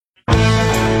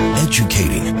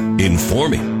educating,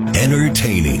 informing,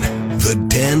 entertaining. The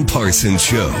Dan Parsons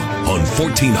Show on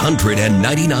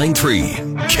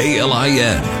 1499.3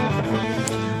 KLIN.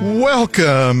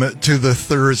 Welcome to the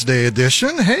Thursday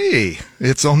edition. Hey,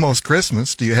 it's almost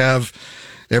Christmas. Do you have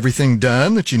everything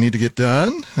done that you need to get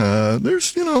done?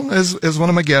 There's, as one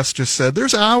of my guests just said,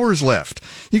 there's hours left.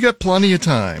 You got plenty of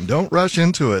time. Don't rush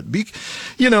into it.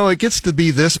 It gets to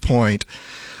be this point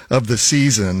of the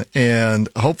season, and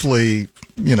hopefully,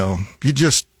 you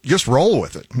just roll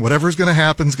with it. Whatever's going to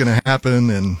happen is going to happen,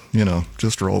 and,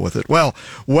 just roll with it. Well,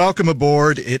 welcome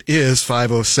aboard. It is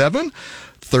 5:07.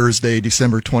 Thursday,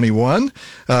 December 21.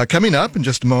 Coming up in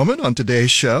just a moment on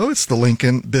today's show, it's the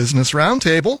Lincoln Business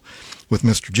Roundtable with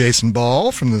Mr. Jason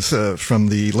Ball from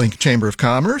the Lincoln Chamber of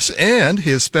Commerce and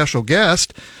his special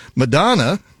guest,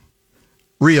 Madonna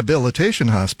Rehabilitation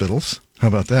Hospitals. How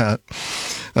about that?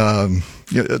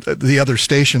 The other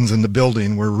stations in the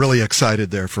building were really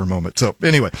excited there for a moment. So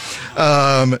anyway,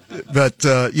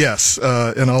 yes,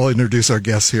 and I'll introduce our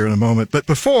guests here in a moment. But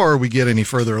before we get any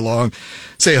further along,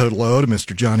 say hello to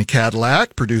Mr. Johnny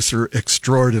Cadillac, producer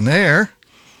extraordinaire.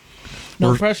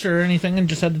 No pressure or anything, and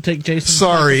just had to take Jason.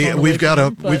 Sorry, we've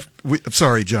got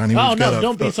sorry, Johnny. Oh, we've got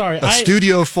don't be sorry. A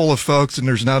studio full of folks, and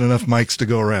there's not enough mics to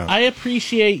go around. I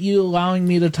appreciate you allowing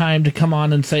me the time to come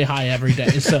on and say hi every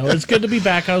day. So it's good to be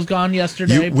back. I was gone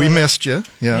yesterday. We missed you,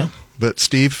 yeah. But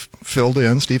Steve filled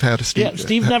in. Steve had to.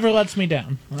 Steve never lets me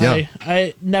down. Yeah.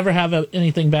 I never have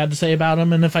anything bad to say about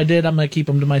him, and if I did, I'm going to keep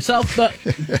him to myself. But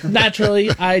naturally,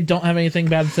 I don't have anything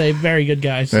bad to say. Very good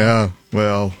guy. So. Yeah,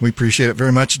 well, we appreciate it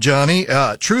very much, Johnny.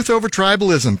 Truth over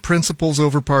tribalism, principles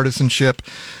over partisanship,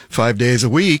 5 days a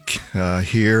week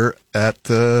here at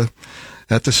the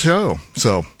show.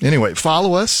 So anyway,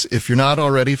 follow us. If you're not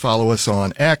already, follow us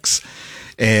on X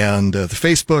and the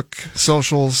Facebook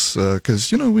socials,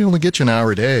 because, we only get you an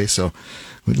hour a day, so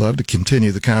we'd love to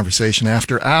continue the conversation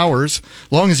after hours,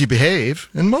 long as you behave,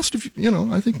 and most of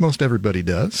you, I think most everybody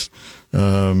does,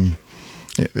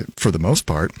 for the most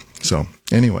part. So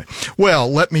anyway, well,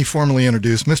 let me formally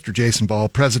introduce Mr. Jason Ball,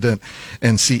 President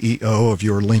and CEO of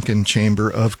your Lincoln Chamber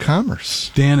of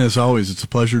Commerce. Dan, as always, it's a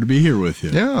pleasure to be here with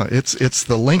you. Yeah, it's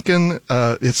the Lincoln.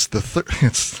 It's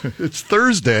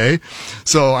Thursday,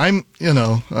 so I'm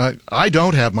I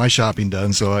don't have my shopping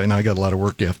done, so I got a lot of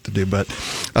work left to do. But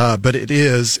it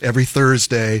is every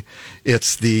Thursday.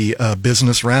 It's the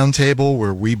Business Roundtable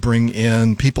where we bring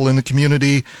in people in the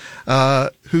community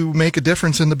who make a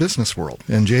difference in the business world.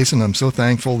 And Jason, I'm so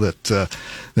thankful that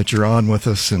you're on with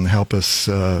us and help us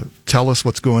tell us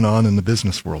what's going on in the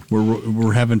business world.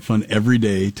 We're having fun every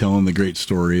day telling the great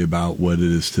story about what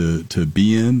it is to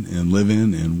be in and live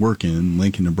in and work in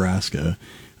Lincoln, Nebraska.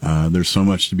 There's so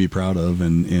much to be proud of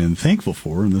and thankful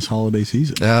for in this holiday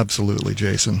season. Absolutely,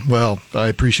 Jason. Well, I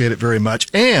appreciate it very much.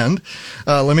 And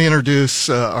let me introduce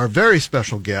our very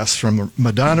special guests from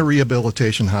Madonna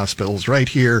Rehabilitation Hospitals right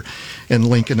here in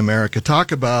Lincoln, America.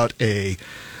 Talk about a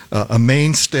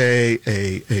mainstay,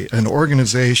 an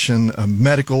organization, a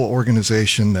medical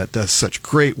organization that does such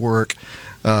great work.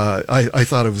 I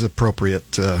thought it was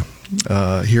appropriate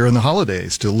here in the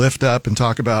holidays to lift up and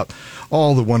talk about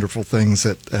all the wonderful things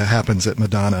that happens at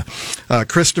Madonna.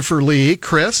 Christopher Lee.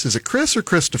 Chris, is it Chris or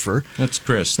Christopher? That's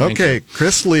Chris. Okay,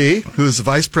 Chris Lee, who is the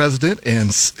Vice President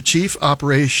and Chief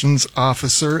Operations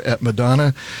Officer at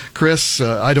Madonna. Chris,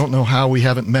 I don't know how we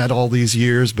haven't met all these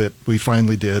years, but we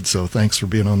finally did, so thanks for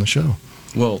being on the show.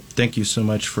 Well, thank you so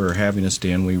much for having us,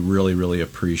 Dan. We really, really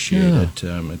appreciate it.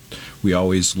 We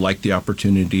always like the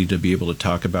opportunity to be able to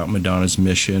talk about Madonna's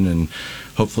mission and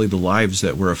hopefully the lives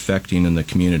that we're affecting in the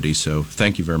community. So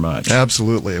thank you very much.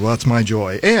 Absolutely. Well, it's my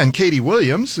joy. And Katie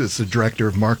Williams is the Director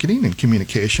of Marketing and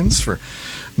Communications for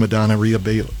Madonna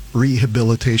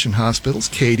Rehabilitation Hospitals.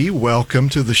 Katie, welcome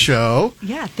to the show.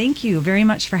 Yeah, thank you very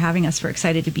much for having us. We're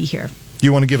excited to be here. Do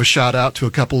you want to give a shout out to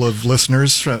a couple of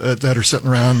listeners that are sitting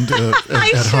around at home? I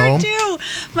sure do.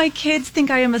 My kids think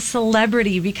I am a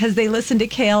celebrity because they listen to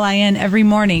KLIN every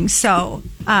morning. So,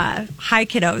 hi,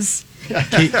 kiddos.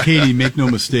 Katie, make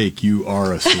no mistake, you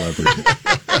are a celebrity.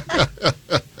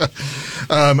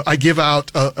 I give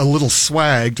out a little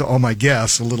swag to all my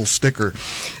guests, a little sticker.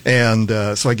 And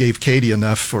so I gave Katie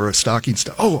enough for a stocking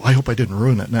stuff. Oh, I hope I didn't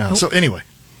ruin it now. Nope. So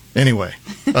Anyway,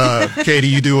 Katie,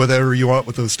 you do whatever you want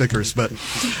with those stickers. But,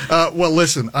 well,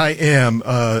 listen, I am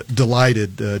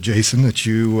delighted, Jason, that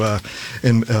you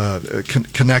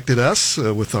connected us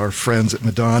with our friends at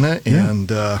Madonna. And,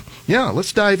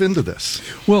 let's dive into this.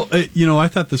 Well, I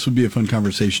thought this would be a fun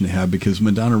conversation to have because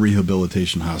Madonna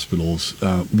Rehabilitation Hospitals,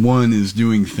 one, is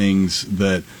doing things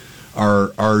that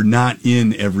are not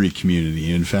in every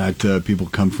community. In fact, people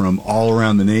come from all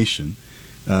around the nation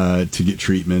to get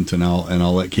treatment, and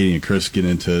I'll let Katie and Chris get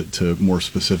into more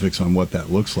specifics on what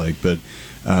that looks like. But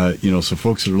so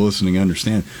folks that are listening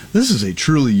understand this is a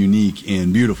truly unique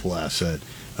and beautiful asset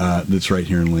that's right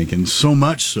here in Lincoln. So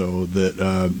much so that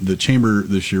the Chamber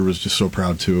this year was just so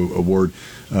proud to award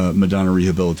Madonna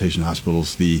Rehabilitation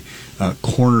Hospitals the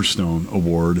Cornerstone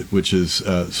Award, which is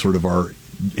sort of our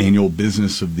annual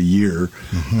business of the year,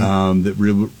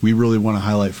 that we really want to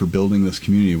highlight for building this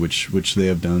community, which they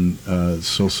have done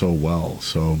so well.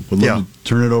 So we'd love to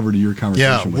turn it over to your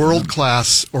conversation. Yeah,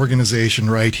 world-class organization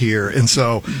right here. And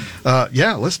so,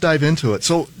 let's dive into it.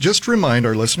 So just remind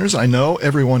our listeners, I know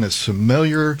everyone is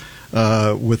familiar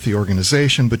with the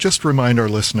organization, but just remind our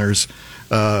listeners,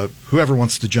 whoever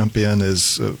wants to jump in,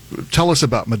 tell us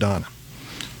about Madonna.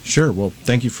 Sure. Well,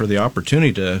 thank you for the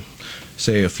opportunity to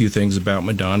say a few things about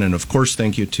Madonna, and of course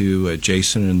thank you to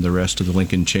Jason and the rest of the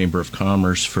Lincoln Chamber of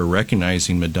Commerce for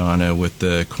recognizing Madonna with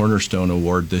the Cornerstone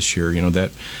Award this year.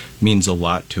 That means a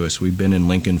lot to us. We've been in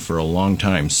Lincoln for a long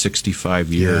time,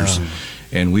 65 years,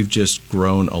 and we've just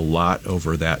grown a lot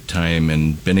over that time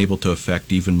and been able to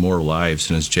affect even more lives,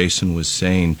 and as Jason was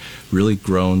saying, really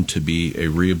grown to be a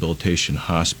rehabilitation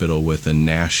hospital with a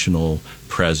national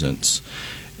presence.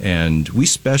 And we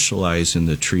specialize in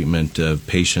the treatment of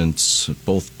patients,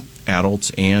 both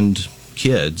adults and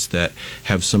kids, that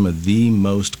have some of the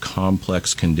most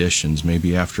complex conditions,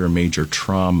 maybe after a major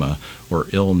trauma or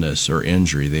illness or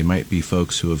injury. They might be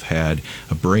folks who have had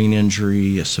a brain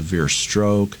injury, a severe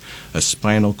stroke, a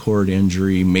spinal cord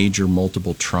injury, major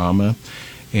multiple trauma.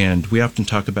 And we often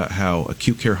talk about how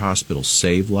acute care hospitals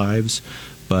save lives,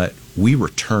 but we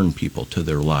return people to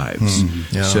their lives.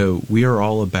 So we are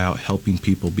all about helping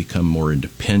people become more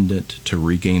independent, to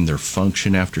regain their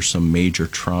function after some major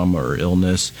trauma or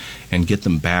illness, and get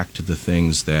them back to the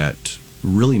things that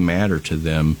really matter to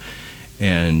them.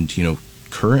 And,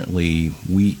 currently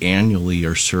we annually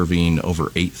are serving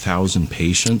over 8,000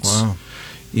 patients. Wow.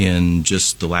 In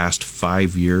just the last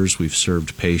 5 years, we've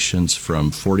served patients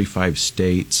from 45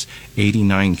 states,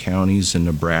 89 counties in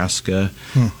Nebraska.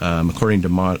 According to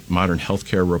Modern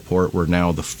Healthcare Report, we're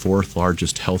now the 4th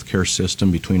largest healthcare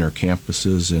system between our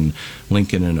campuses in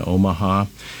Lincoln and Omaha.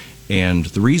 And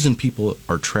the reason people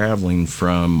are traveling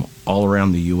from all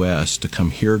around the U.S. to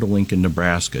come here to Lincoln,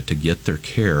 Nebraska to get their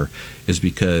care is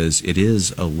because it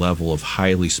is a level of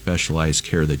highly specialized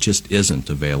care that just isn't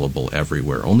available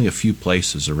everywhere, only a few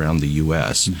places around the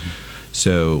U.S.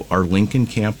 So our Lincoln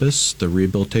campus, the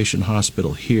rehabilitation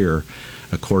hospital here,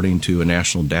 according to a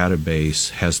national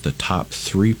database, has the top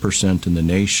 3% in the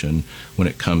nation when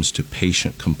it comes to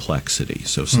patient complexity.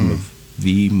 So some of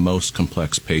the most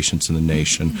complex patients in the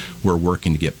nation, we're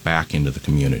working to get back into the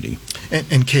community.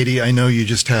 And Katie, I know you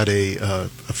just had a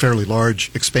fairly large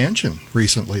expansion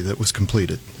recently that was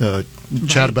completed.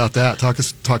 Chat about that. Talk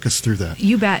us through that.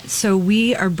 You bet. So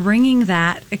we are bringing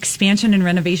that expansion and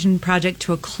renovation project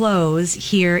to a close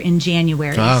here in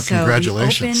January. So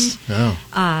congratulations. We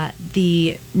opened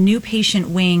the new patient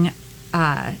wing,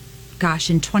 in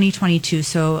 2022,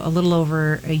 so a little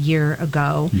over a year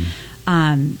ago.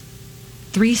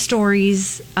 3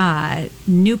 stories,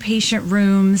 new patient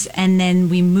rooms, and then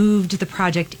we moved the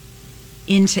project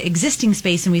into existing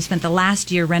space, and we spent the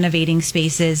last year renovating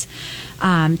spaces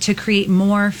to create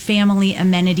more family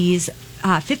amenities.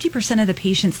 50% of the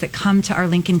patients that come to our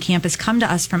Lincoln campus come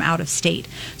to us from out of state.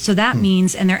 So that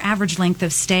means, and their average length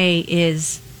of stay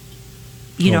is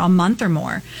a month or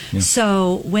more.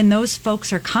 So when those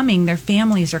folks are coming, their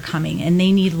families are coming, and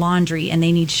they need laundry, and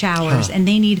they need showers, and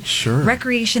they need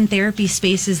recreation therapy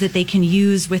spaces that they can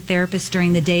use with therapists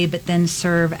during the day, but then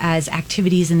serve as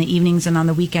activities in the evenings and on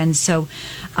the weekends. So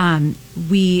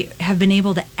we have been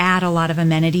able to add a lot of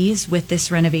amenities with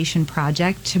this renovation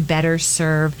project to better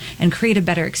serve and create a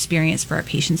better experience for our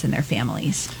patients and their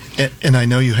families. And I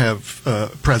know you have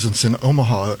presence in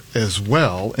Omaha as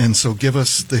well, and so give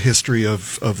us the history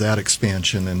of that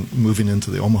expansion and moving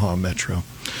into the Omaha metro.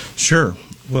 Sure.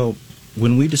 Well,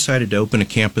 when we decided to open a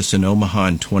campus in Omaha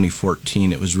in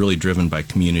 2014, it was really driven by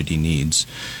community needs.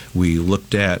 We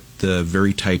looked at the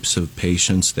very types of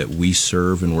patients that we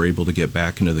serve and were able to get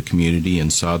back into the community,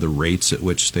 and saw the rates at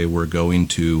which they were going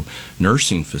to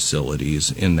nursing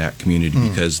facilities in that community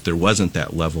because there wasn't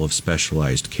that level of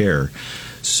specialized care.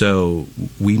 So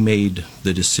we made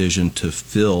the decision to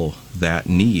fill that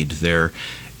need there,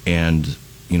 and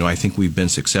I think we've been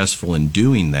successful in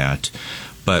doing that.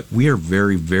 But we are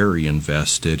very, very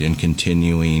invested in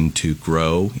continuing to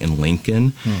grow in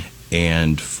Lincoln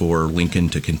and for Lincoln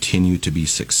to continue to be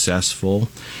successful.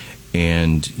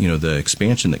 And, the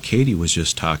expansion that Katie was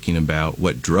just talking about,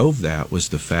 what drove that was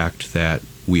the fact that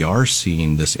we are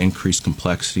seeing this increased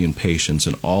complexity in patients,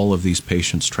 and all of these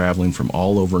patients traveling from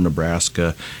all over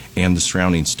Nebraska and the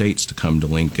surrounding states to come to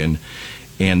Lincoln.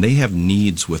 And they have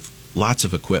needs with lots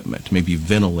of equipment, maybe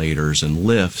ventilators and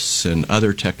lifts and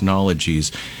other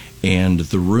technologies. And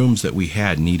the rooms that we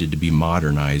had needed to be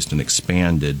modernized and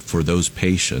expanded for those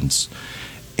patients.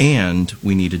 And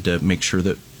we needed to make sure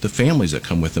that the families that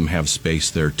come with them have space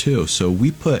there too. So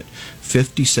we put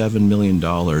 $57 million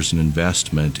in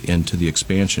investment into the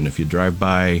expansion. If you drive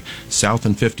by South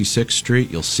and 56th Street,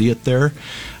 you'll see it there.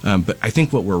 But I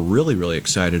think what we're really, really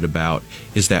excited about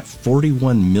is that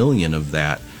 $41 million of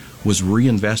that was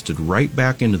reinvested right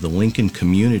back into the Lincoln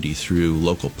community through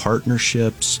local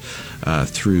partnerships,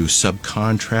 through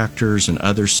subcontractors and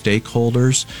other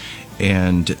stakeholders.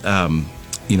 And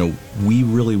we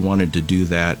really wanted to do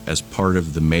that as part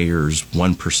of the mayor's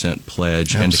 1%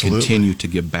 pledge. Absolutely. And to continue to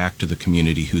give back to the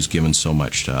community who's given so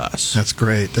much to us. That's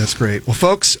great. That's great. Well,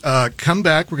 folks, come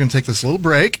back. We're going to take this little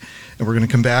break, and we're going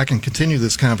to come back and continue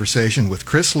this conversation with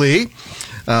Chris Lee.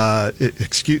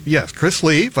 Chris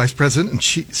Lee, Vice President and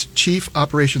Chief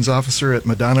Operations Officer at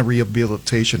Madonna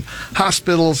Rehabilitation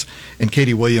Hospitals, and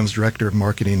Katie Williams, Director of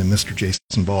Marketing, and Mr.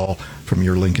 Jason Ball from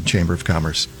your Lincoln Chamber of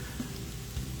Commerce.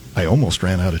 I almost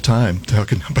ran out of time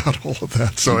talking about all of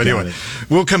that. So anyway,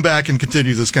 we'll come back and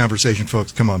continue this conversation,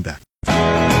 folks. Come on back.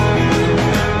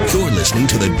 You're listening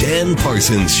to The Dan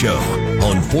Parsons Show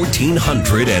on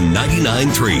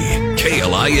 1499.3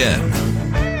 KLIN.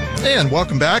 And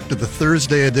welcome back to the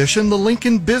Thursday edition, the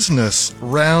Lincoln Business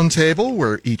Roundtable,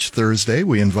 where each Thursday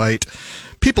we invite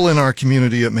people in our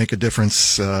community that make a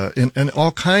difference in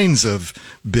all kinds of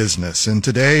business. And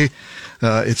today,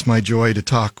 it's my joy to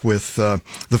talk with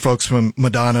the folks from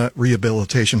Madonna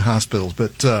Rehabilitation Hospitals.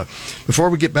 But before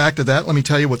we get back to that, let me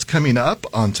tell you what's coming up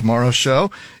on tomorrow's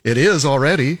show. It is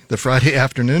already the Friday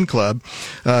Afternoon Club.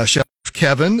 Chef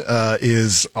Kevin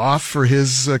is off for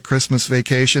his Christmas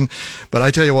vacation. But I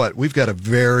tell you what, we've got a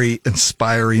very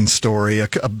inspiring story,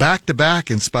 a back-to-back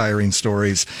inspiring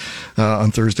stories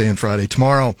on Thursday and Friday.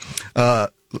 Tomorrow,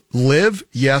 Live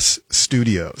Yes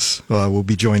Studios will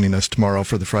be joining us tomorrow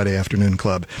for the Friday Afternoon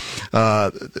Club.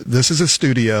 This is a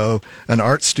studio, an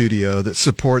art studio that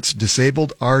supports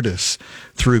disabled artists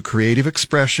through creative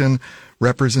expression,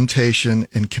 representation,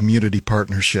 and community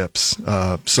partnerships.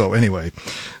 So anyway,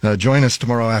 join us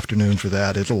tomorrow afternoon for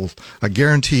that. I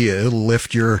guarantee you, it'll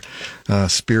lift your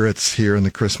spirits here in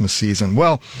the Christmas season.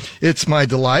 Well, it's my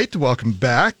delight to welcome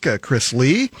back Chris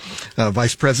Lee,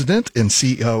 Vice President and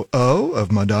COO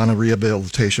of Madonna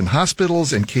Rehabilitation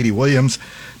Hospitals, and Katie Williams,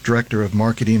 Director of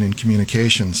Marketing and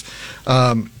Communications.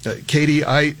 Katie,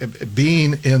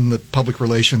 being in the public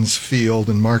relations field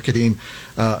and marketing,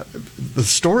 the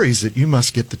stories that you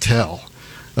must get to tell,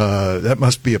 that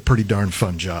must be a pretty darn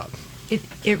fun job.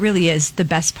 It really is the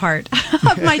best part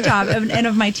of my job and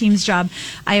of my team's job.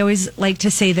 I always like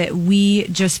to say that we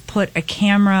just put a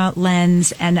camera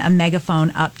lens and a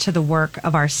megaphone up to the work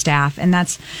of our staff, and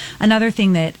that's another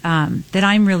thing that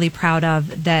I'm really proud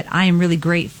of, that I am really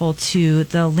grateful to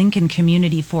the Lincoln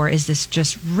community for, is this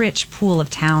just rich pool of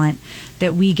talent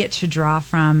that we get to draw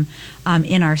from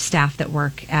in our staff that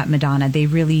work at Madonna.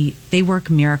 They work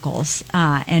miracles,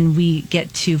 and we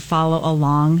get to follow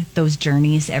along those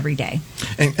journeys every day.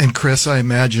 And Chris, I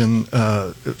imagine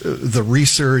the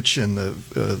research and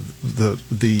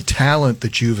the talent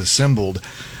that you've assembled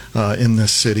in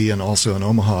this city and also in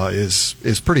Omaha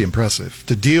is pretty impressive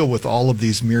to deal with all of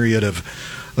these myriad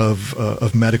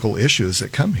of medical issues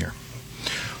that come here.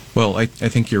 Well, I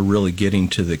think you're really getting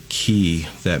to the key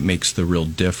that makes the real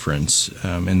difference,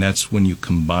 and that's when you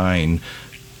combine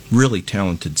really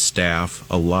talented staff,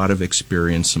 a lot of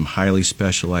experience, some highly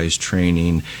specialized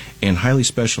training, and highly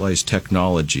specialized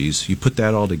technologies. You put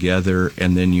that all together,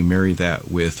 and then you marry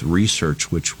that with research,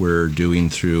 which we're doing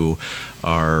through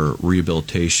our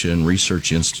Rehabilitation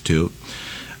Research Institute.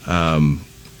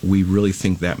 We really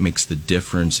think that makes the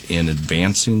difference in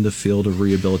advancing the field of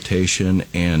rehabilitation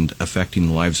and affecting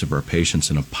the lives of our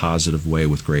patients in a positive way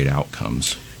with great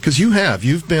outcomes. Because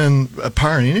you've been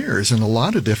pioneers in a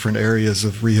lot of different areas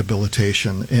of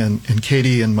rehabilitation. And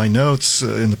Katie, in my notes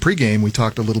in the pregame, we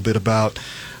talked a little bit about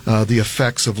the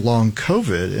effects of long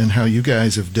COVID and how you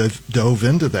guys have dove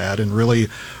into that and really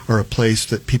are a place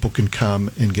that people can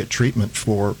come and get treatment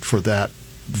for that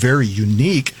very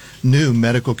unique new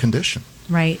medical condition.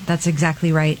 Right, that's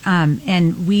exactly right.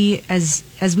 And we, as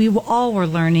we all were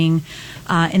learning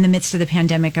in the midst of the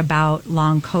pandemic about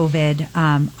long COVID,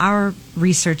 our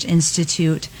research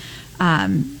institute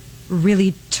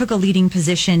really took a leading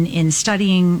position in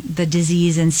studying the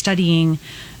disease and studying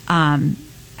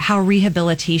how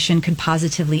rehabilitation could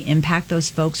positively impact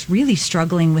those folks really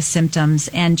struggling with symptoms.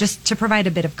 And just to provide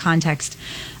a bit of context,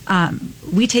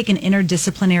 we take an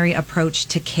interdisciplinary approach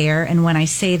to care. And when I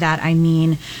say that, I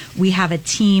mean we have a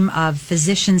team of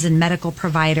physicians and medical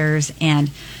providers and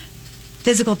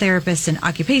physical therapists and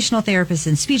occupational therapists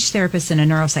and speech therapists and a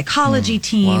neuropsychology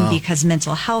team, because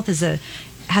mental health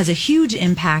has a huge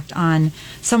impact on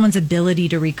someone's ability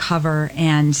to recover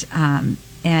and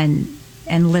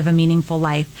live a meaningful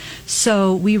life.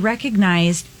 So we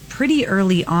recognized pretty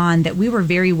early on that we were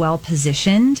very well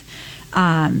positioned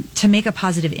to make a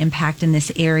positive impact in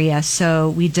this area. So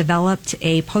we developed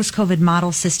a post-COVID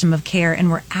model system of care, and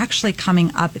we're actually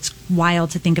coming up, it's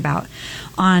wild to think about,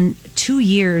 on 2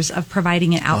 years of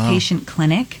providing an outpatient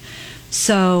clinic.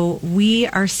 So we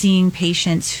are seeing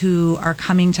patients who are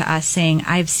coming to us saying,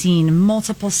 I've seen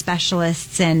multiple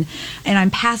specialists and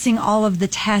I'm passing all of the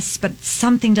tests, but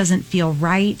something doesn't feel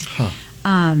right.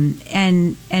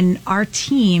 And our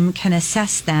team can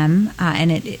assess them,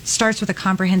 and it starts with a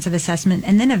comprehensive assessment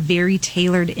and then a very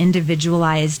tailored,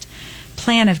 individualized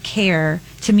plan of care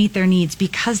to meet their needs,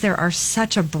 because there are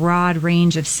such a broad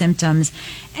range of symptoms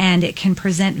and it can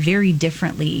present very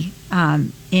differently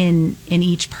in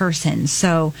each person.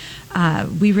 So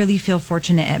we really feel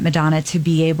fortunate at Madonna to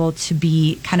be able to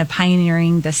be kind of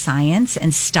pioneering the science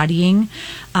and studying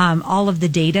all of the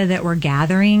data that we're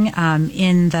gathering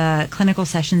in the clinical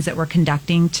sessions that we're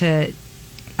conducting to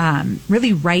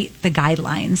really write the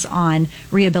guidelines on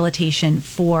rehabilitation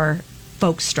for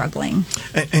folks struggling.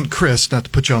 And Chris, not to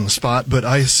put you on the spot, but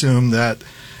I assume that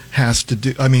has to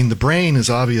do, I mean, the brain is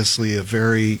obviously a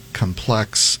very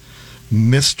complex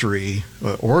mystery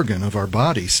organ of our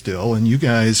body still, and you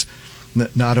guys,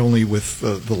 not only with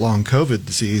the long COVID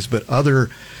disease, but other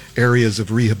areas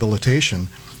of rehabilitation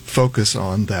focus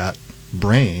on that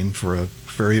brain for a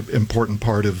very important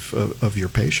part of your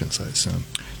patients, I assume.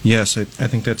 Yes, I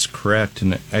think that's correct.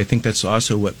 And I think that's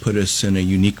also what put us in a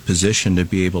unique position to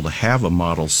be able to have a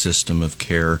model system of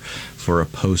care for a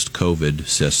post-COVID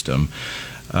system.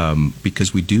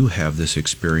 Because we do have this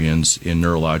experience in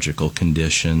neurological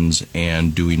conditions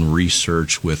and doing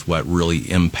research with what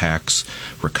really impacts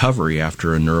recovery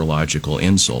after a neurological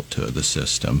insult to the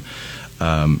system.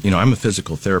 I'm a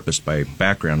physical therapist by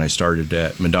background. I started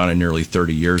at Madonna nearly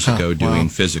 30 years ago doing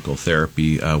physical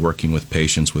therapy, working with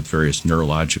patients with various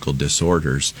neurological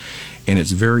disorders. And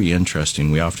it's very interesting.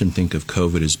 We often think of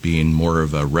COVID as being more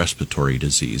of a respiratory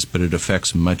disease, but it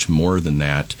affects much more than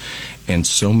that. And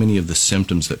so many of the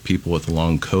symptoms that people with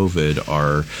long COVID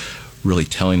are really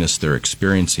telling us they're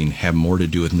experiencing have more to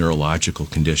do with neurological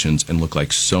conditions and look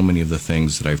like so many of the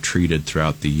things that I've treated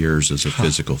throughout the years as a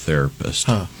physical therapist.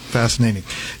 Fascinating.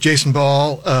 Jason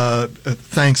Ball,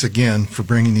 thanks again for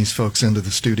bringing these folks into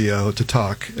the studio to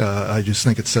talk. I just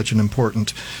think it's such an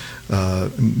important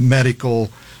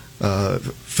medical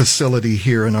facility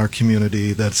here in our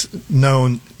community that's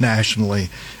known nationally,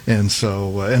 and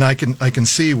so and I can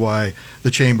see why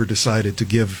the chamber decided to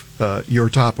give your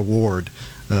top award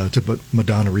to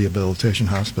Madonna Rehabilitation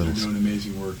Hospitals. They're doing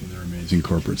amazing work, and they're amazing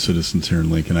corporate citizens here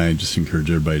in Lincoln. I just encourage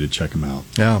everybody to check them out.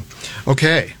 Yeah.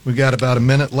 Okay, we've got about a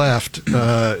minute left.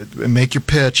 Make your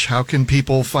pitch. How can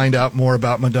people find out more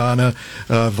about Madonna?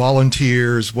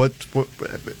 Volunteers? What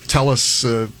tell us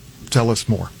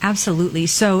more. Absolutely.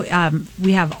 So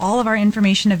we have all of our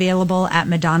information available at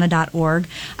madonna.org.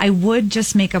 I would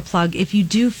just make a plug. If you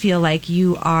do feel like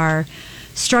you are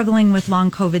struggling with long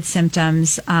COVID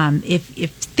symptoms,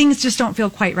 if things just don't feel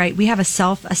quite right, we have a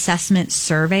self-assessment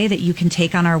survey that you can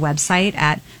take on our website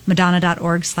at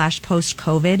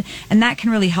madonna.org/post-COVID, and that can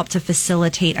really help to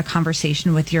facilitate a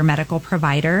conversation with your medical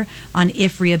provider on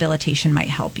if rehabilitation might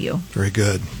help you. Very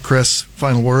good. Chris,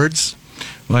 final words?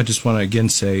 Well, I just want to again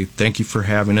say thank you for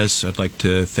having us. I'd like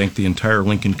to thank the entire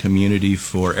Lincoln community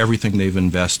for everything they've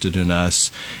invested in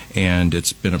us, and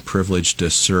it's been a privilege to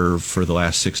serve for the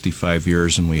last 65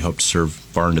 years, and we hope to serve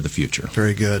far into the future.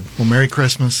 Very good. Well, Merry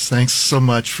Christmas. Thanks so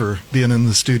much for being in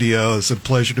the studio. It's a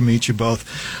pleasure to meet you both.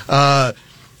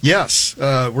 Yes,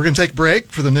 we're going to take a break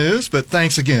for the news, but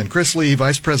thanks again. Chris Lee,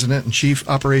 Vice President and Chief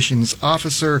Operations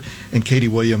Officer, and Katie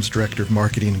Williams, Director of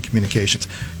Marketing and Communications.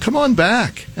 Come on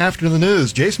back after the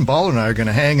news. Jason Ball and I are going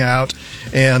to hang out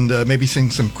and maybe sing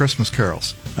some Christmas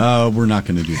carols. We're not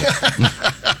going to do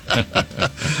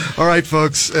that. All right,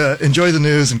 folks, enjoy the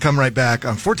news and come right back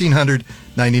on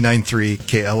 1499.3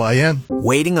 KLIN.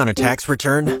 Waiting on a tax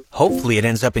return? Hopefully it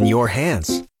ends up in your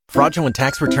hands. Fraudulent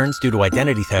tax returns due to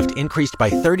identity theft increased by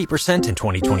 30% in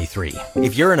 2023.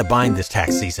 If you're in a bind this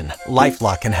tax season,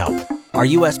 LifeLock can help. Our Our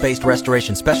U.S.-based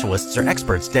restoration specialists are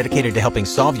experts dedicated to helping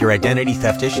solve your identity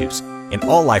theft issues. And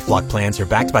all LifeLock plans are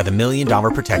backed by the $1 Million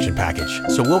Protection Package.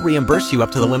 So we'll reimburse you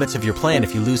up to the limits of your plan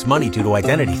if you lose money due to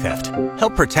identity theft.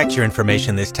 Help protect your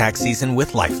information this tax season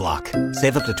with LifeLock.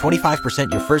 Save up to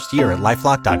 25% your first year at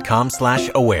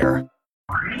LifeLock.com/aware.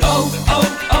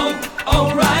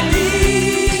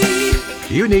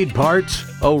 O'Reilly! You need parts?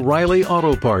 O'Reilly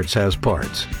Auto Parts has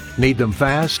parts. Need them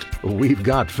fast? We've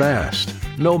got fast.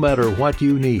 No matter what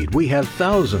you need, we have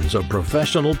thousands of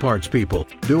professional parts people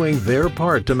doing their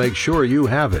part to make sure you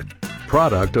have it.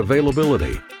 Product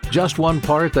availability. Just one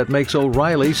part that makes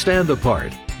O'Reilly stand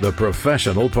apart. The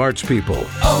professional parts people.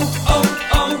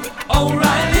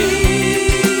 O'Reilly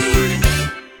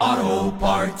Auto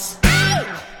Parts.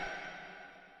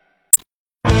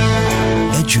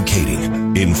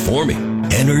 Educating, informing,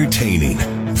 entertaining.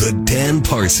 The Dan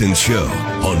Parsons Show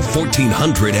on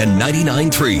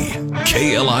 1499.3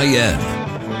 KLIN.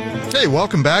 Hey,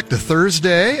 welcome back to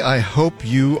Thursday. I hope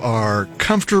you are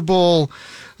comfortable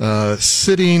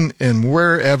sitting and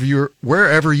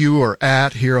wherever you are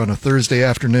at here on a Thursday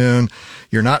afternoon.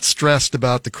 You're not stressed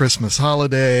about the Christmas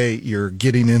holiday. You're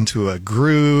getting into a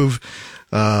groove.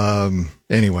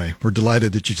 Anyway, we're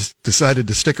delighted that you just decided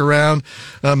to stick around.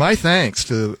 My thanks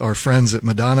to our friends at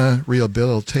Madonna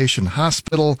Rehabilitation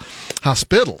Hospitals,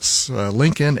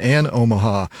 Lincoln and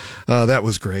Omaha. That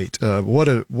was great. What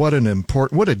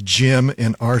a gem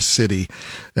in our city.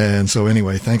 And so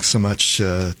anyway, thanks so much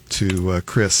to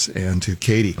Chris and to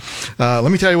Katie.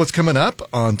 Let me tell you what's coming up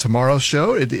on tomorrow's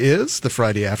show. It is the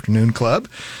Friday Afternoon Club.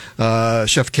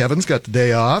 Chef Kevin's got the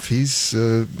day off. He's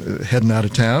heading out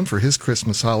of town for his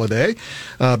Christmas holiday.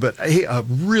 But hey, a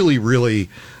really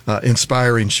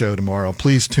inspiring show tomorrow.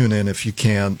 Please tune in if you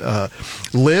can.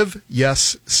 Live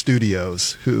Yes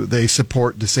Studios, who they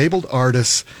support disabled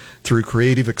artists through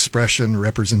creative expression,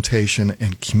 representation,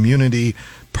 and community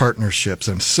partnerships.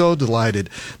 I'm so delighted.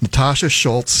 Natasha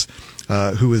Schultz,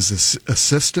 who is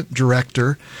assistant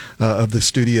director of the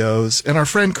studios, and our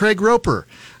friend Craig Roper,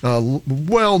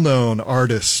 well-known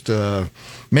artist,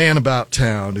 man about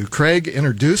town, who Craig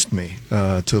introduced me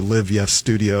to Live Yes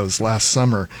Studios last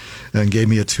summer and gave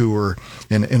me a tour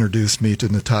and introduced me to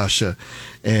Natasha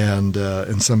and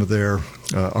some of their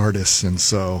artists. And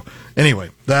so anyway,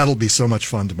 that'll be so much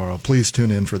fun tomorrow. Please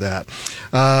tune in for that.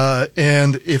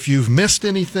 And if you've missed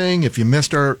anything, if you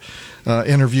missed our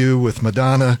interview with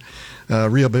Madonna,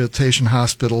 Rehabilitation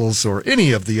Hospitals, or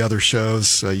any of the other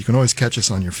shows, you can always catch us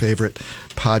on your favorite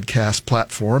podcast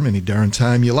platform any darn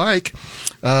time you like.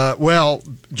 Well,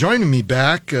 joining me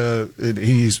back,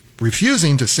 he's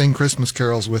refusing to sing Christmas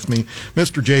carols with me,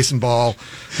 Mr. Jason Ball,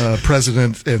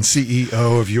 President and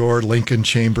CEO of your Lincoln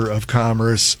Chamber of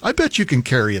Commerce. I bet you can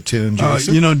carry a tune,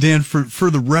 Jason. Dan, for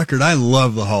the record, I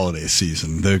love the holiday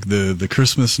season. The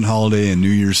Christmas and holiday and New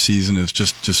Year's season is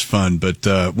just fun. But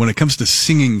when it comes to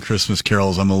singing Christmas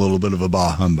carols, I'm a little bit of a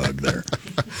bah humbug there.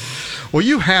 Well,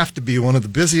 you have to be one of the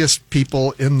busiest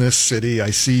people in this city.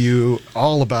 I see you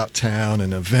all about town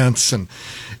and events, and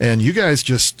you guys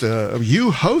just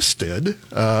you hosted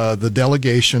the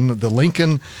delegation, the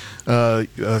Lincoln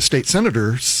State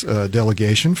Senators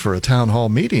delegation for a town hall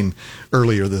meeting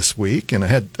earlier this week, and I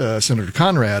had Senator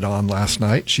Conrad on last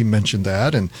night. She mentioned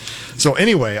that, and so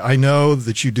anyway, I know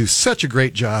that you do such a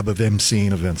great job of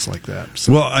emceeing events like that.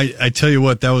 So. Well, I tell you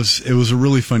what, it was a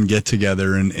really fun get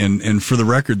together, and for the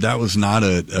record, that was not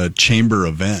a chamber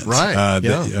event. Right.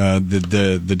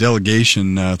 The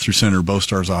delegation through Senator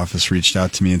Bostar's office reached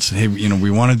out to me and said, hey,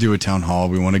 we want to do a town hall.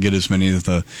 We want to get as many of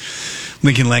the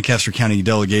Lincoln-Lancaster County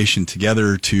delegation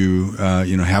together to,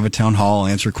 have a town hall,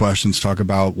 answer questions, talk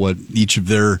about what each of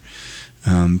their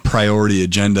priority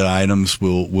agenda items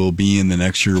will be in the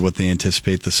next year, what they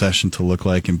anticipate the session to look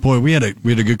like. And boy, we had a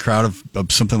good crowd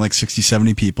of something like 60,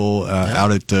 70 people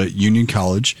out at Union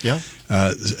College. Yeah.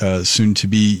 Soon to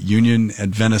be Union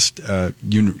Adventist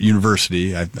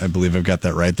University. I believe I've got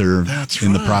that right. They're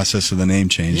in the process of the name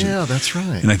change. Yeah, that's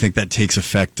right. And I think that takes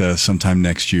effect sometime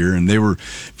next year. And they were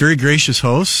very gracious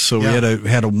hosts. So we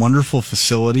had a wonderful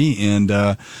facility, and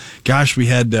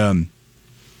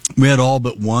we had all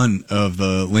but one of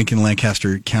the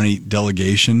Lincoln-Lancaster County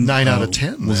delegation. 9 out of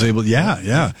 10 was able.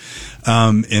 Yeah.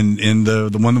 And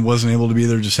the one that wasn't able to be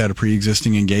there just had a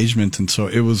pre-existing engagement, and so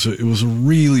it was a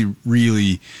really,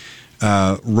 really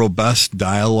robust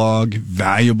dialogue,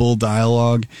 valuable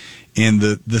dialogue, and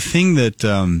the thing that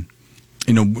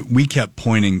we kept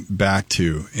pointing back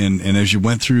to, and as you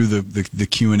went through the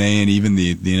Q&A and even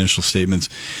the initial statements,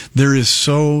 there is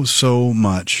so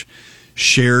much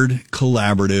shared,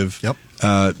 collaborative,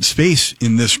 space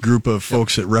in this group of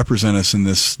folks that represent us in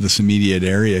this immediate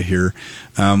area here,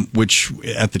 which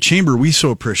at the chamber we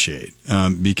so appreciate,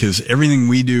 because everything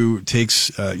we do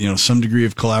takes some degree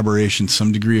of collaboration,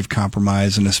 some degree of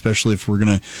compromise, and especially if we're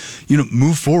going to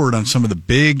move forward on some of the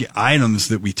big items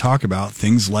that we talk about,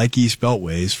 things like East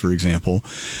Beltways, for example.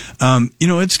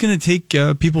 It's going to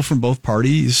take people from both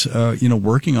parties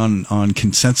working on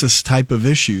consensus type of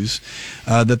issues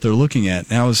that they're looking at.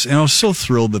 And I was so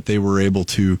thrilled that they were able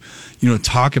to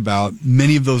talk about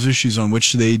many of those issues on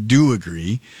which they do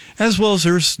agree, as well as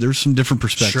there's some different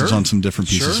perspectives on some different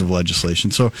pieces of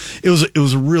legislation. So it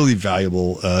was a really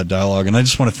valuable dialogue, and I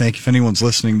just want to thank, if anyone's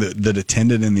listening that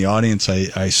attended in the audience,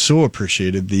 I so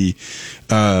appreciated the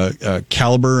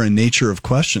caliber and nature of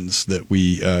questions that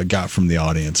we got from the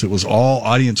audience. It was all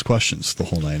audience questions the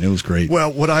whole night. It was great.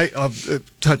 Well, I'll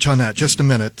touch on that just a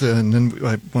minute, and then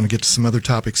I want to get to some other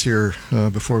topics here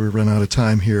before we run out of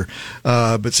time here.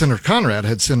 But Senator Conrad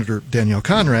had Senator Danielle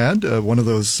Conrad, one of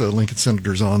those Lincoln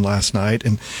senators, on last night,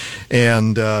 and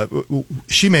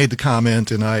she made the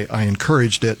comment, and I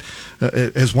encouraged it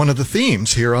as one of the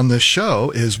themes here on this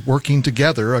show is working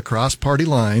together across party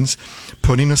lines,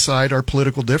 putting aside our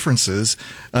political differences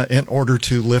in order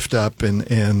to lift up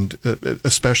and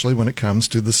especially when it comes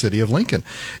to the city of Lincoln,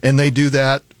 and they do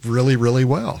that really, really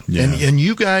well. Yeah. And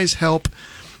you guys help.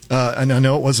 And I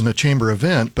know it wasn't a chamber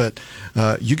event, but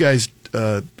you guys.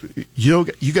 You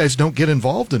guys don't get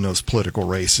involved in those political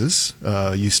races.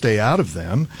 You stay out of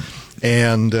them,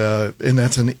 and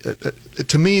that's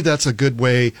to me that's a good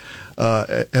way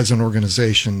as an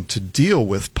organization to deal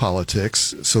with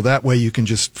politics. So that way you can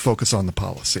just focus on the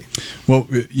policy. Well,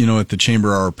 at the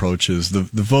chamber, our approach is the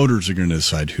voters are going to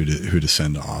decide who to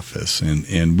send to office,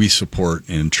 and we support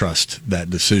and trust that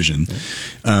decision.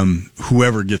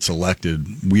 Whoever gets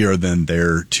elected, we are then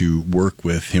there to work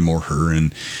with him or her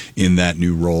in that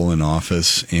new role in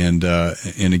office. And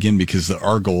again, because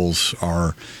our goals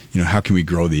are, how can we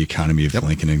grow the economy of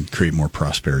Lincoln and create more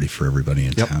prosperity for everybody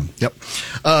in town? Yep.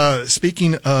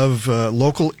 Speaking of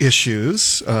local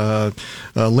issues,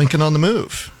 Lincoln on the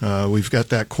Move. We've got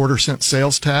that quarter-cent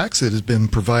sales tax. It has been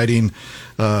providing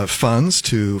funds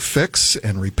to fix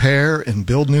and repair and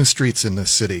build new streets in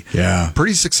this city. Yeah.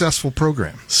 Pretty successful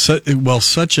program.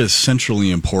 Such a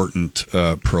centrally important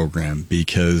program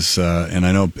because, and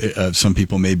I know some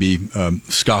people may be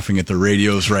scoffing at the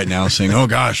radios right now saying, oh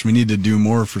gosh, we need to do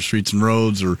more for streets and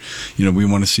roads, or, we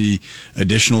want to see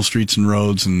additional streets and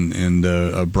roads and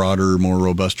a broader, more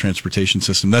robust transportation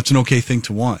system. That's an okay thing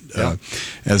to want. Yeah.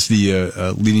 As the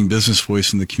leading business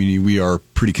voice in the community, we are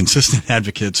pretty consistent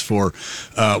advocates for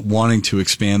wanting to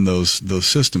expand those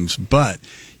systems, but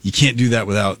you can't do that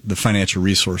without the financial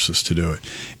resources to do it.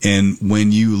 And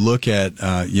when you look at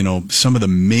some of the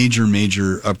major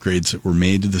upgrades that were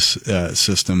made to this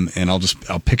system, and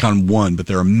I'll pick on one, but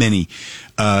there are many.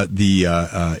 The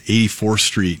 84th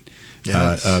Street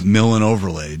mill and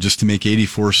overlay, just to make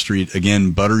 84th Street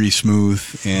again buttery smooth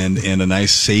and a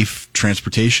nice safe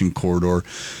transportation corridor.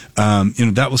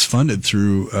 That was funded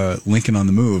through Lincoln on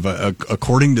the Move.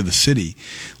 According to the city,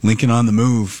 Lincoln on the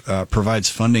Move provides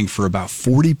funding for about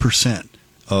 40%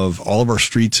 of all of our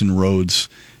streets and roads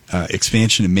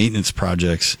expansion and maintenance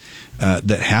projects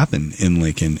that happen in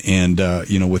Lincoln. And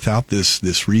without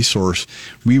this resource,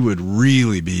 we would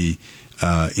really be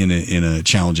in a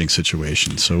challenging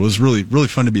situation. So it was really, really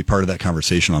fun to be part of that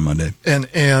conversation on Monday.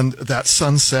 And that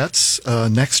sunsets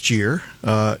next year,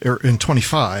 or in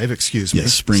 25, excuse me.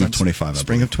 Yes, spring of 25.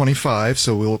 Spring of 25.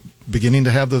 So we'll beginning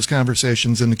to have those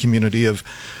conversations in the community of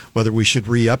whether we should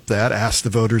re-up that, ask the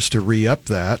voters to re-up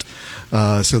that,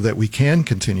 so that we can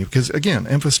continue. Because again,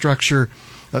 infrastructure,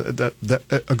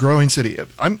 a growing city.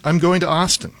 I'm going to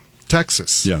Austin,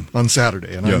 Texas, on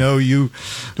Saturday, and I know you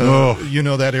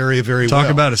know that area very well.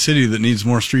 Talk about a city that needs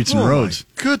more streets and roads.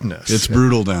 My goodness, it's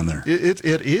brutal down there. It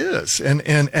is, and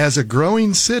as a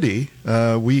growing city,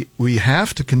 we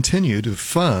have to continue to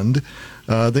fund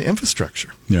the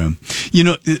infrastructure. Yeah,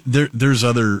 there's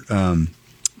other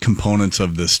components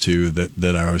of this too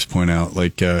that I always point out,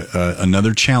 like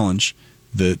another challenge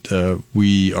that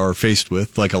we are faced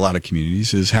with, like a lot of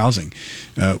communities, is housing.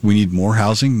 We need more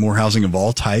housing of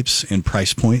all types and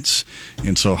price points.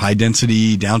 And so high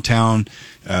density, downtown,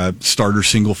 starter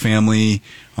single family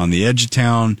on the edge of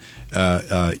town,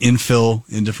 infill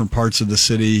in different parts of the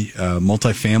city,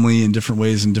 multifamily in different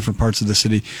ways in different parts of the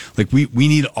city. Like we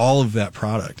need all of that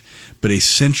product. But a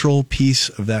central piece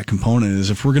of that component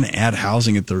is if we're going to add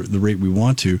housing at the rate we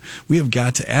want to, we have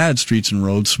got to add streets and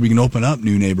roads so we can open up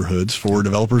new neighborhoods for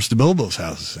developers to build those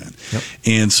houses in. Yep.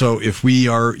 And so if we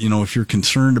are, if you're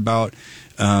concerned about,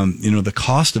 the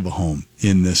cost of a home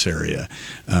in this area.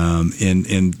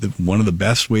 One of the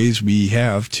best ways we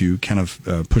have to kind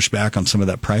of push back on some of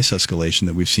that price escalation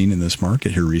that we've seen in this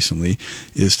market here recently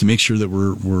is to make sure that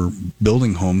we're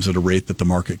building homes at a rate that the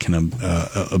market can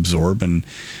absorb, and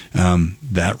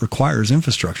that requires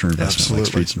infrastructure investment. Absolutely. Like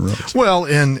streets and roads. Well,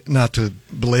 and not to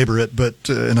belabor it, but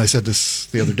and I said this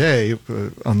the other day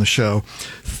on the show,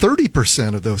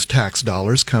 30% of those tax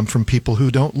dollars come from people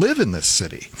who don't live in this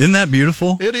city. Isn't that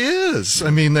beautiful? It is. I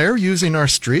mean, they're using our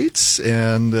streets,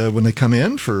 and when they come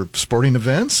in for sporting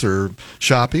events or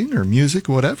shopping or music,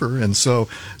 whatever, and so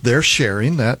they're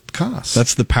sharing that cost.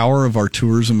 That's the power of our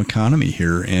tourism economy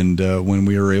here, and when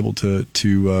we are able to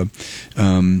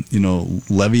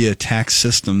levy a tax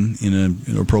system in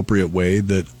an appropriate way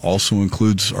that also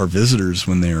includes our visitors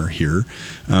when they are here,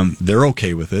 they're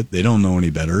okay with it. They don't know any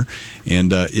better,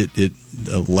 and it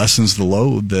lessens the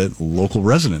load that local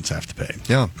residents have to pay.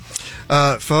 Yeah.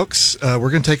 Folks,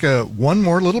 we're going to take one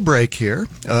more little break here,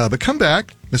 but come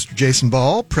back. Mr. Jason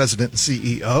Ball, President and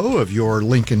CEO of your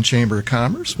Lincoln Chamber of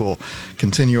Commerce, will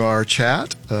continue our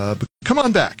chat. But come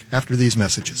on back after these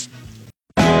messages.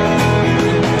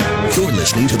 You're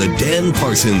listening to The Dan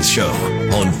Parsons Show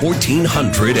on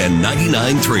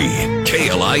 1499.3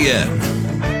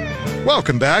 KLIN.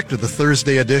 Welcome back to the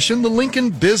Thursday edition, the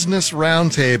Lincoln Business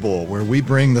Roundtable, where we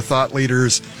bring the thought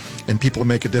leaders and people who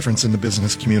make a difference in the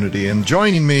business community. And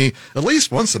joining me at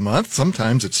least once a month,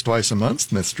 sometimes it's twice a month,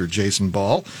 Mr. Jason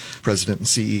Ball, President and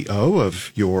CEO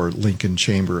of your Lincoln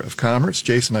Chamber of Commerce.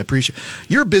 Jason, I appreciate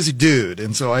you're a busy dude,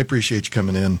 and so I appreciate you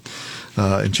coming in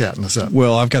and chatting us up.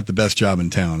 Well, I've got the best job in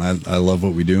town. I love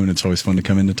what we do, and it's always fun to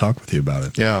come in to talk with you about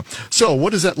it. Yeah. So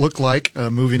what does that look like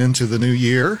moving into the new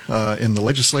year in the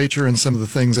legislature and some of the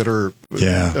things that are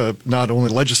not only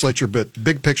legislature but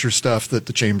big picture stuff that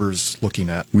the Chamber's looking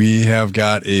at? We have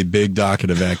got a big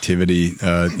docket of activity,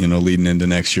 leading into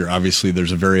next year. Obviously,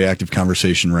 there's a very active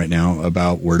conversation right now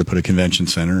about where to put a convention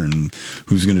center and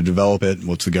who's going to develop it,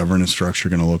 what's the governance structure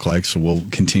going to look like. So we'll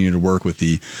continue to work with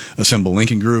the Assemble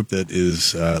Lincoln group that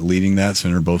is leading that.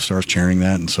 Senator Bostars chairing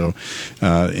that, and so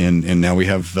and now we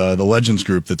have the Legends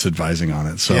group that's advising on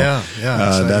it. So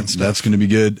that's going to be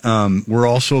good. We're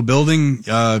also building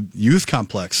youth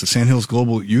complex, the Sandhills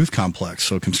Global Youth Complex.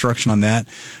 So construction on that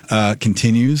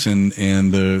continues,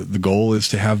 and the goal is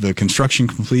to have the construction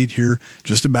complete here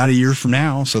just about a year from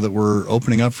now, so that we're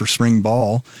opening up for spring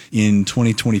ball in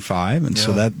 2025, and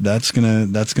so that's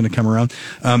gonna come around.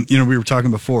 We were talking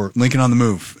before, Lincoln on the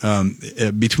Move.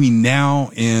 Between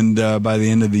now and by the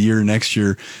end of the year next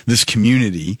year, this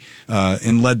community,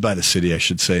 and led by the city, I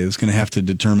should say, is going to have to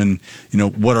determine,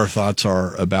 what our thoughts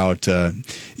are about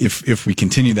if we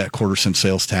continue that quarter-cent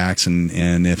sales tax,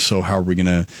 and if so, how are we going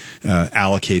to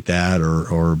allocate that,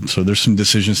 or so there's some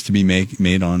decisions to be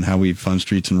made on how we fund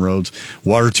streets and roads.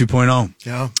 Water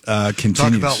 2.0 continues.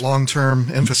 Talk about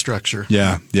long-term infrastructure.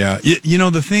 Yeah.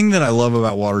 The thing that I love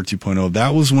about Water 2.0,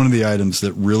 that was one of the items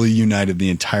that really united the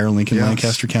entire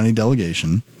Lincoln-Lancaster County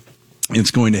delegation.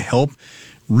 It's going to help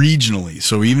regionally.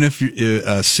 So even if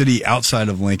a city outside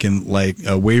of Lincoln, like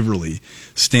Waverly,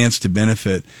 stands to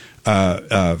benefit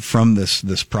from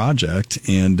this project,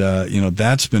 and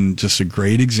that's been just a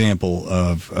great example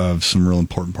of some real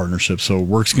important partnerships. So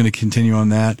work's going to continue on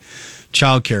that.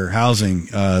 Childcare, housing,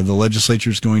 the legislature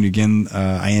is going to, again,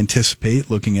 I anticipate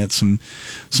looking at some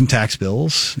tax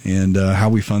bills and how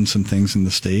we fund some things in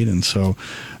the state. And so,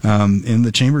 and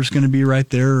the chamber is going to be right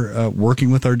there working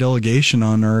with our delegation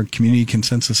on our community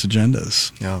consensus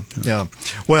agendas. Yeah.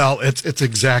 Well, it's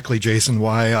exactly, Jason,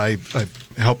 why I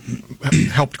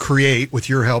helped create, with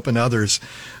your help and others,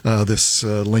 this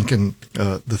Lincoln,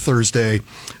 the Thursday,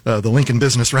 the Lincoln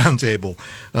Business Roundtable,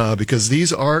 because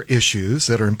these are issues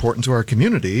that are important to our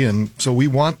community, and so we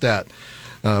want that.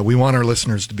 We want our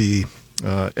listeners to be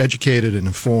educated and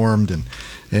informed,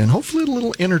 and hopefully a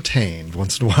little entertained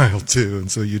once in a while too.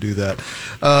 And so you do that.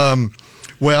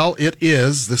 Well,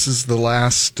 this is the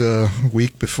last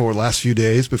last few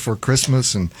days before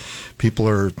Christmas, and people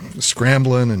are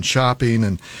scrambling and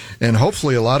shopping, and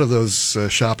hopefully a lot of those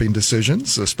shopping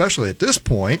decisions, especially at this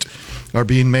point, are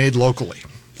being made locally.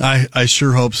 I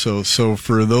sure hope so. So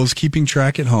for those keeping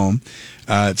track at home,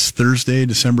 it's Thursday,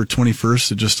 December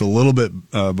 21st, just a little bit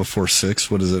before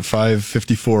 6. What is it,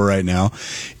 5:54 right now?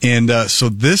 And so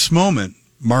this moment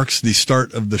marks the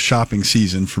start of the shopping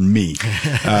season for me.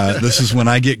 This is when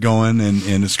I get going,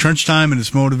 and it's crunch time, and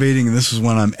it's motivating, and this is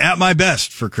when I'm at my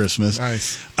best for Christmas.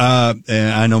 Nice.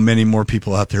 And I know many more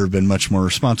people out there have been much more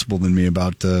responsible than me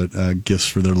about gifts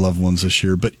for their loved ones this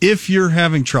year. But if you're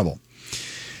having trouble,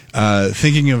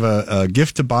 thinking of a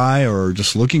gift to buy or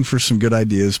just looking for some good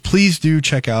ideas, please do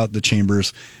check out the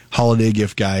Chamber's Holiday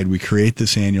Gift Guide. We create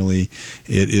this annually.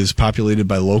 It is populated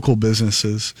by local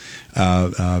businesses,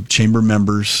 Chamber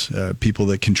members, people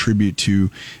that contribute to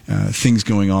things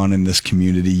going on in this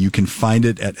community. You can find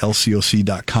it at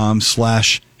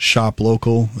lcoc.com/shop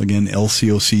local. Again,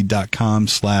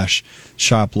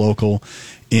 lcoc.com/shop local.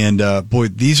 And boy,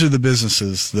 these are the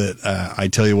businesses that I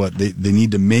tell you what, they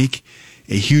need to make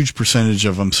a huge percentage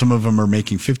of them. Some of them are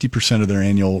making 50% of their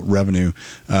annual revenue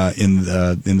in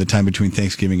the time between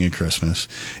Thanksgiving and Christmas.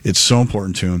 It's so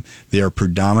important to them. They are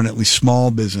predominantly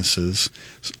small businesses,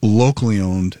 locally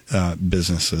owned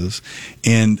businesses,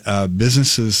 and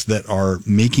businesses that are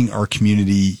making our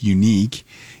community unique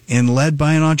and led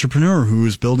by an entrepreneur who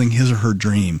is building his or her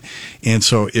dream. And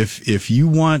so if you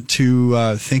want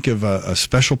to think of a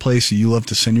special place that you love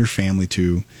to send your family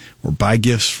to or buy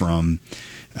gifts from,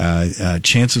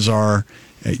 chances are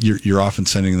you're often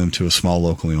sending them to a small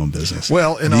locally owned business.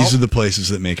 Well, and these are the places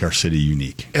that make our city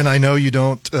unique. And I know you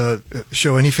don't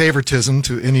show any favoritism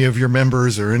to any of your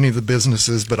members or any of the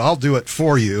businesses, but I'll do it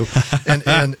for you,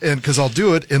 and because I'll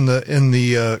do it in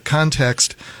the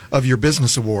context of your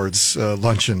business awards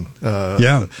luncheon.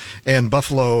 And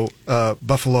Buffalo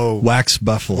Wax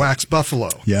Buffalo.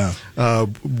 Yeah.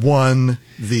 Won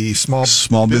the Small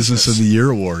Business of the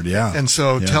Year award. Yeah. And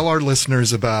so tell our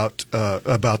listeners about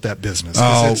that business.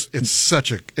 It's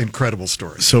such an incredible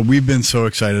story. So we've been so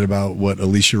excited about what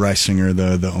Alicia Reisinger,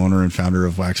 the owner and founder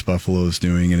of Wax Buffalo, is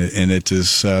doing, and it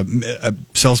is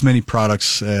sells many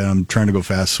products. I'm trying to go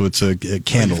fast, so it's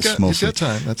candles mostly. You've got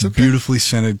time. That's okay. Beautifully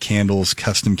scented candles,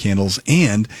 custom candles,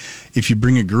 and if you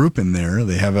bring a group in there,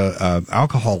 they have a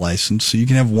alcohol license, so you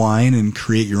can have wine and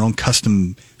create your own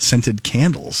custom scented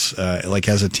candles, like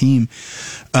as a team.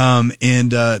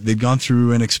 And they've gone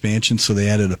through an expansion, so they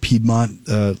added a Piedmont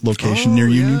location near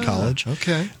Union College.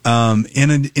 Okay.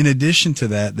 And in addition to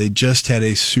that, they just had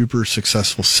a super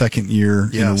successful second year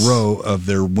in a row of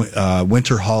their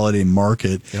winter holiday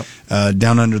market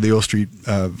down under the O Street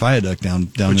Viaduct down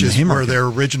Which in the is Haymarket. where their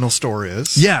original store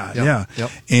is. Yeah.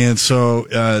 And so,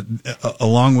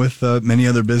 along with many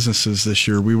other businesses this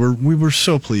year, we were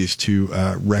so pleased to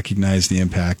recognize the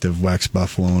impact of Wax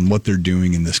Buffalo and what they're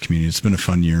doing in this community. It's been a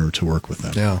fun year to work with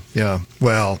them. Yeah.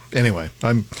 Well, anyway,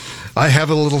 I have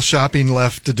a little shopping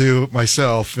left to do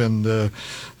myself, and they're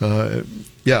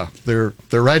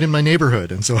right in my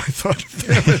neighborhood, and so I thought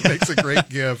it makes a great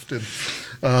gift. And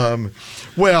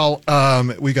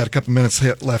we got a couple minutes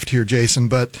left here, Jason,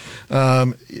 but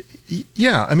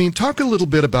talk a little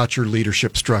bit about your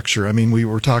leadership structure. I mean, we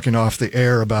were talking off the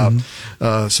air about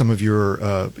some of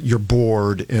your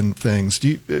board and things.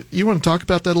 Do you want to talk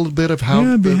about that a little bit of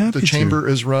how the chamber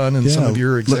is run and some of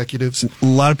your executives? A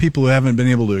lot of people who haven't been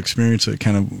able to experience it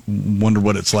kind of wonder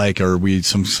what it's like. Are we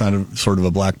some sort of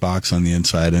a black box on the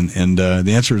inside? And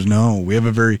the answer is no. We have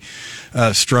a very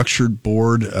structured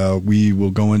board. We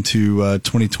will go into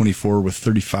 2024 with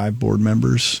 35 board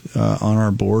members on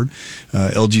our board.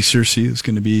 LG Searcy is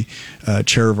going to be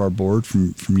chair of our board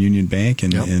from Union Bank,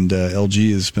 and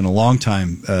LG has been a long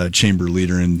time chamber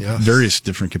leader in various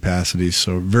different capacities.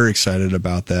 So very excited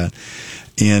about that.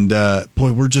 And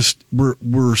boy,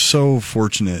 we're so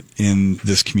fortunate in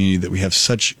this community that we have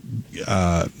such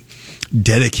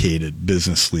dedicated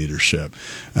business leadership.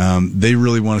 They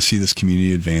really want to see this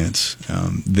community advance.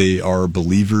 They are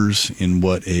believers in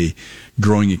what a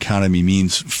growing economy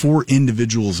means for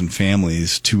individuals and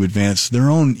families to advance their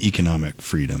own economic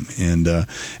freedom. And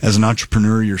as an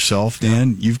entrepreneur yourself,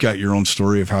 Dan, you've got your own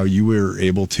story of how you were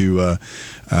able to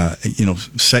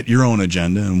set your own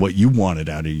agenda and what you wanted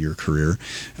out of your career.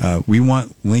 We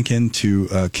want Lincoln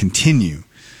to continue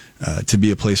to be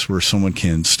a place where someone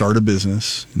can start a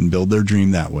business and build their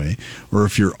dream that way. Or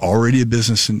if you're already a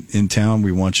business in town,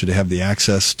 we want you to have the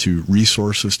access to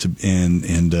resources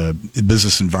and a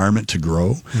business environment to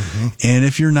grow. Mm-hmm. And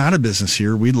if you're not a business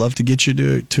here, we'd love to get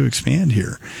you to expand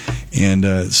here.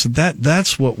 And so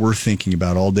that's what we're thinking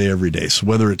about all day, every day. So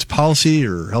whether it's policy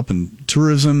or helping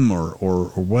tourism or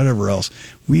whatever else,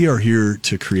 we are here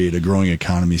to create a growing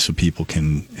economy so people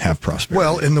can have prosperity.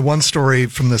 Well, in the one story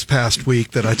from this past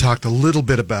week that I talked a little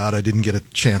bit about, I didn't get a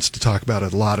chance to talk about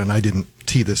it a lot, and I didn't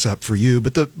tee this up for you,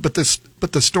 but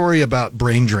the story about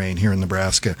brain drain here in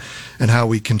Nebraska and how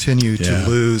we continue to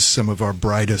lose some of our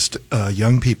brightest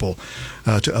young people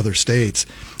to other states.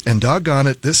 And doggone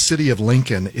it, this city of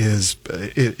Lincoln is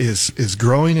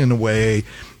growing in a way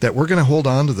that we're going to hold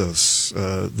on to those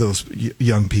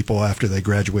young people after they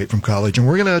graduate from college, and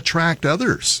we're going to attract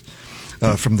others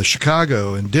from the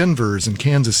Chicago and Denvers and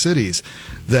Kansas Cities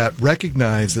that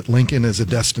recognize that Lincoln is a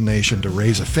destination to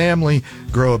raise a family,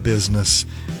 grow a business,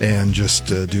 and just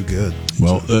do good.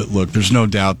 Well, look, there's no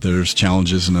doubt there's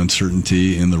challenges and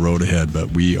uncertainty in the road ahead,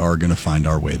 but we are going to find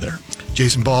our way there.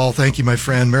 Jason Ball, thank you, my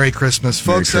friend. Merry Christmas.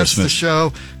 Merry Folks, that's the Christmas.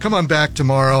 show. Come on back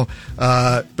tomorrow.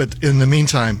 But in the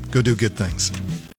meantime, go do good things.